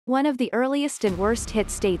One of the earliest and worst-hit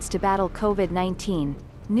states to battle COVID-19,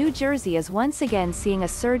 New Jersey is once again seeing a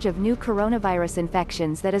surge of new coronavirus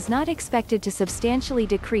infections that is not expected to substantially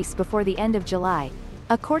decrease before the end of July,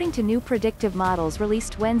 according to new predictive models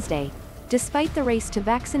released Wednesday, despite the race to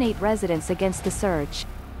vaccinate residents against the surge.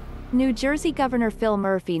 New Jersey Governor Phil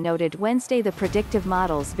Murphy noted Wednesday the predictive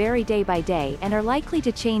models vary day by day and are likely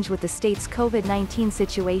to change with the state's COVID-19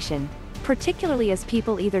 situation, particularly as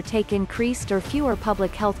people either take increased or fewer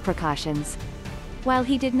public health precautions. While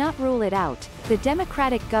he did not rule it out, the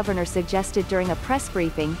Democratic governor suggested during a press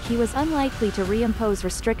briefing he was unlikely to reimpose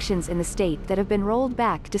restrictions in the state that have been rolled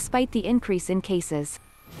back despite the increase in cases.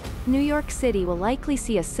 New York City will likely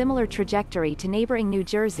see a similar trajectory to neighboring New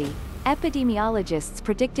Jersey, epidemiologists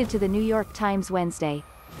predicted to the New York Times Wednesday.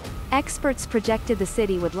 Experts projected the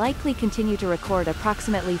city would likely continue to record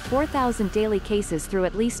approximately 4,000 daily cases through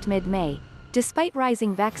at least mid-May, despite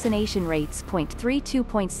rising vaccination rates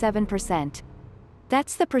 0.32.7%.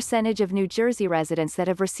 That's the percentage of New Jersey residents that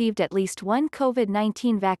have received at least one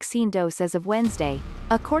COVID-19 vaccine dose as of Wednesday,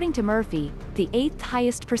 according to Murphy, the eighth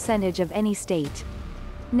highest percentage of any state.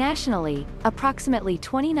 Nationally, approximately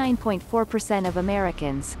 29.4% of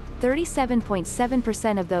Americans,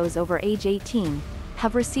 37.7% of those over age 18,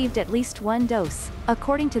 have received at least one dose,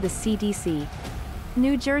 according to the CDC.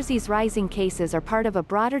 New Jersey's rising cases are part of a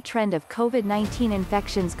broader trend of COVID-19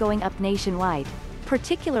 infections going up nationwide,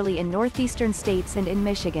 particularly in northeastern states and in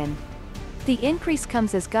Michigan. The increase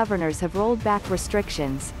comes as governors have rolled back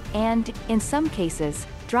restrictions, and, in some cases,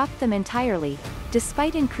 dropped them entirely,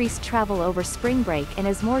 despite increased travel over spring break and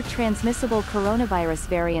as more transmissible coronavirus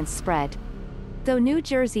variants spread. Though New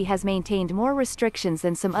Jersey has maintained more restrictions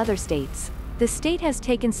than some other states, the state has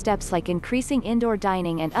taken steps like increasing indoor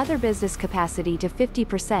dining and other business capacity to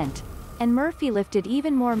 50%, and Murphy lifted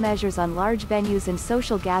even more measures on large venues and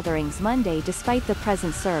social gatherings Monday despite the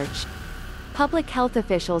present surge. Public health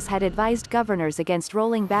officials had advised governors against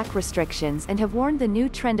rolling back restrictions and have warned the new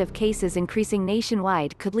trend of cases increasing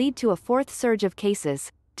nationwide could lead to a fourth surge of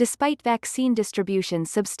cases, despite vaccine distribution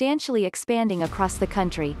substantially expanding across the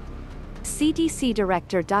country. CDC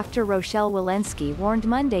Director Dr. Rochelle Walensky warned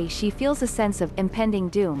Monday she feels a sense of impending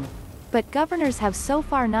doom, but governors have so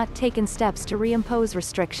far not taken steps to reimpose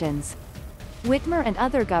restrictions. Whitmer and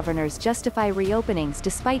other governors justify reopenings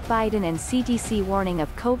despite Biden and CDC warning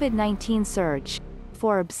of COVID-19 surge.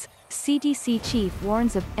 Forbes, CDC chief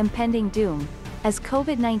warns of impending doom as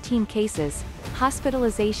COVID-19 cases,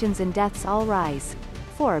 hospitalizations and deaths all rise.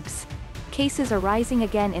 Forbes. Cases are rising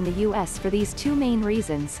again in the U.S. for these two main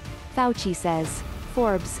reasons, Fauci says.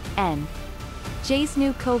 Forbes, N. J's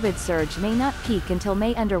new COVID surge may not peak until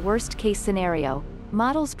May under worst-case scenario,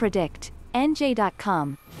 models predict.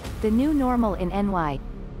 NJ.com. The new normal in NY.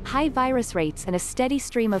 High virus rates and a steady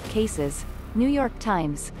stream of cases. New York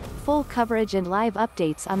Times. Full coverage and live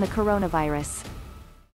updates on the coronavirus.